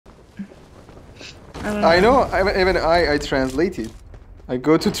I know. Even I translate it. I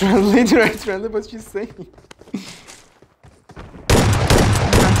go to translator. I translate what she's saying.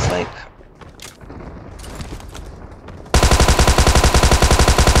 That's like.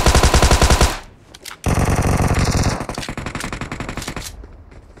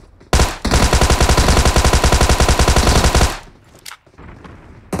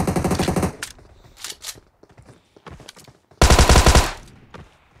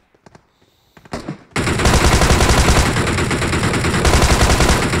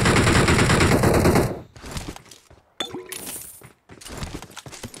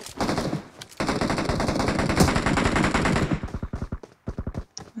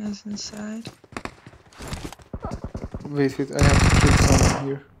 That's inside. Wait, I have to kill someone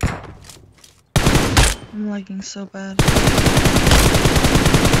here. I'm lagging so bad.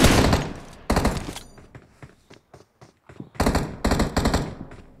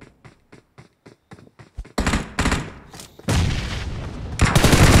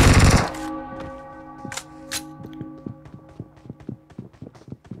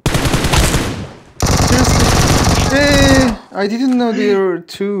 Hey, I didn't know there were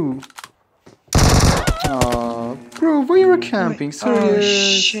two. Bro, why you camping? Sorry. Oh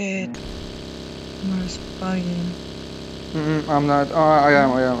shit. I'm bugging. I'm not. I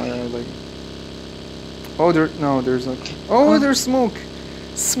am. Like. Oh, there's not. Oh, there's smoke.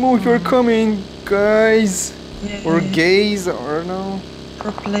 Smoke, you're coming, guys. Yeah, or gays, or no.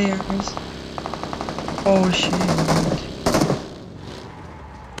 Pro players. Oh shit.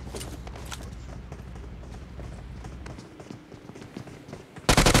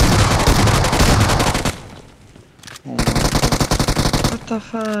 What the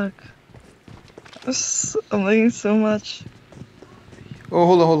fuck? I'm lagging so much. Oh,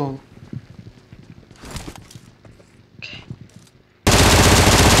 hold on. Okay.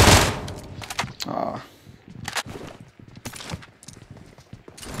 Ah.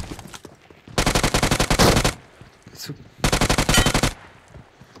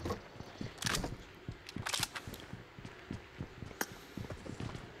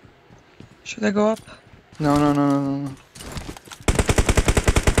 Should I go up? No.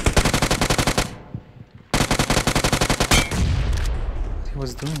 What he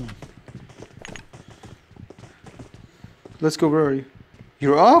was doing? Let's go. Where are you?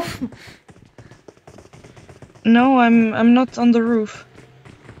 You're off? No, I'm not on the roof.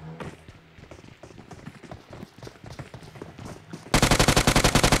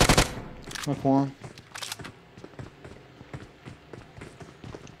 Knock one.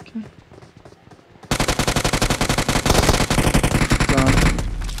 Okay.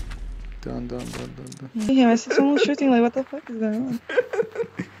 Done. Yeah, I see someone shooting. Like, what the fuck is going on?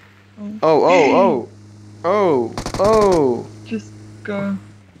 Oh. Just go.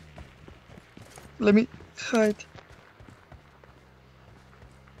 Let me hide.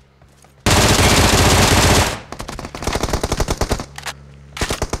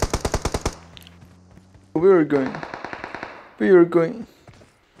 Where are you going?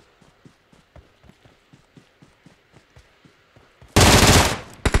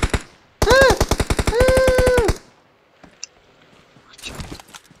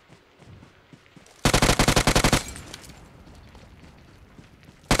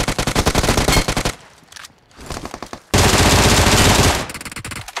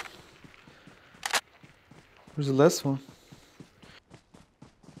 Where's the last one?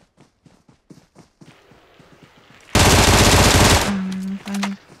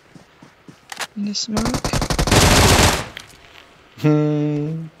 I'm in the smoke.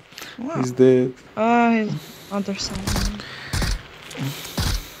 Wow. He's dead. Oh, he's other side.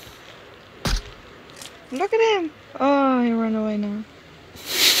 Look at him! Oh, he ran away now.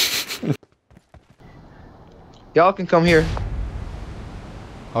 Y'all can come here.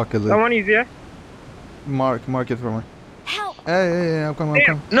 Okay, Someone is here. Mark it for me. Help! Hey, I'm coming.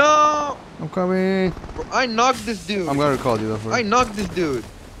 No! I'm coming. Bro, I knocked this dude. I'm gonna call you though. For I knocked this dude.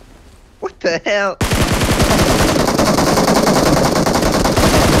 What the hell?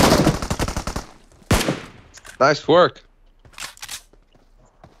 Nice work.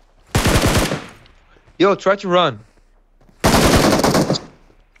 Yo, try to run.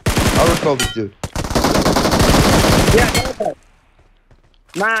 I'll recall this dude. Yeah.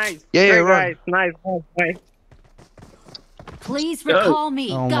 Nice. Yeah, Great, run. guys. Nice. Please recall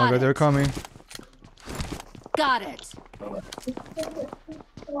me. Oh my Got god, it. they're coming. Got it.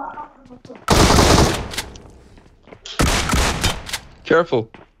 Careful.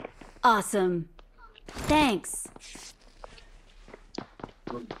 Awesome. Thanks.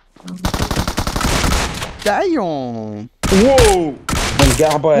 Damn. Whoa.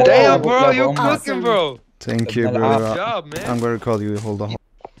 بالقعبة يا Damn, لعبة bro, لعبة you أمك. cooking, bro. Thank you, Good bro. job, man. I'm gonna call you. Hold on.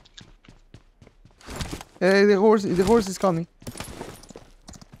 Hey, the horse is coming.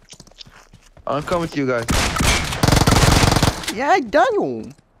 I'm coming to you guys. Yeah, Daniel.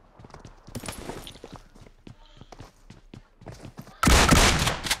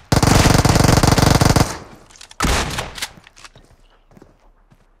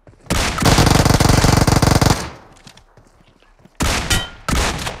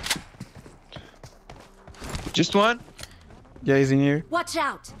 Just one? Yeah, he's in here. Watch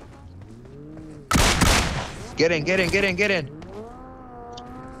out. Get in, get in, get in, get in.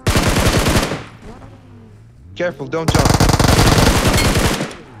 Careful, don't jump.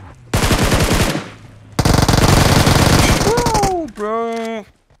 Whoa, bro.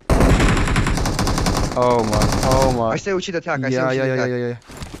 Oh my, oh my. I say we should attack. I say Yeah, we should yeah, yeah, attack. yeah, yeah.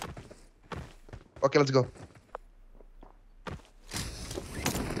 Okay, let's go.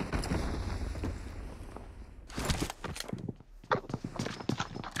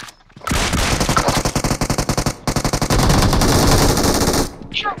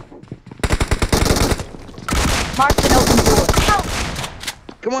 Mark an open door.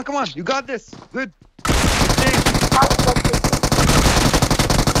 Come on, come on. You got this. Good.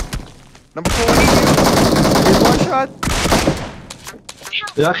 Number 4, I need He's one shot.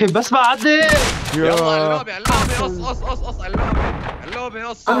 يا أخي بس بعدي. you. يلا Yeah. اللوبي اللوبي قص قص قص قص اللوبي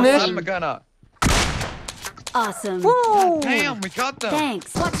قص ليش؟ مكانها. Awesome. Damn, we got them.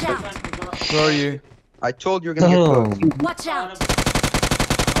 Thanks. Watch out. Where are you? I told you you're gonna get close. Watch out.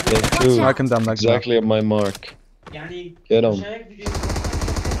 Thank you. Knock him down, knock him down. Exactly at my mark. Get him.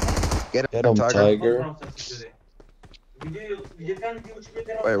 Get Get him, him, Tiger. Tiger.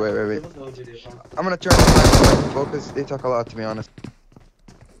 Wait. I'm gonna turn the focus. They talk a lot, to be honest.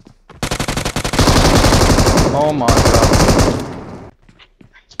 Oh my god.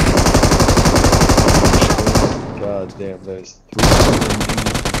 God damn, there's 3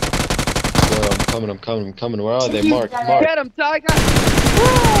 Bro, I'm coming. Where are they? Mark. Get him, Tiger!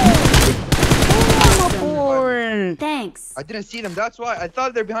 Thanks. I didn't see them. That's why I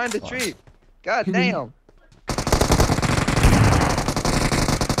thought they're behind the tree. God damn.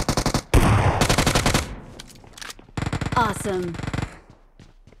 Awesome.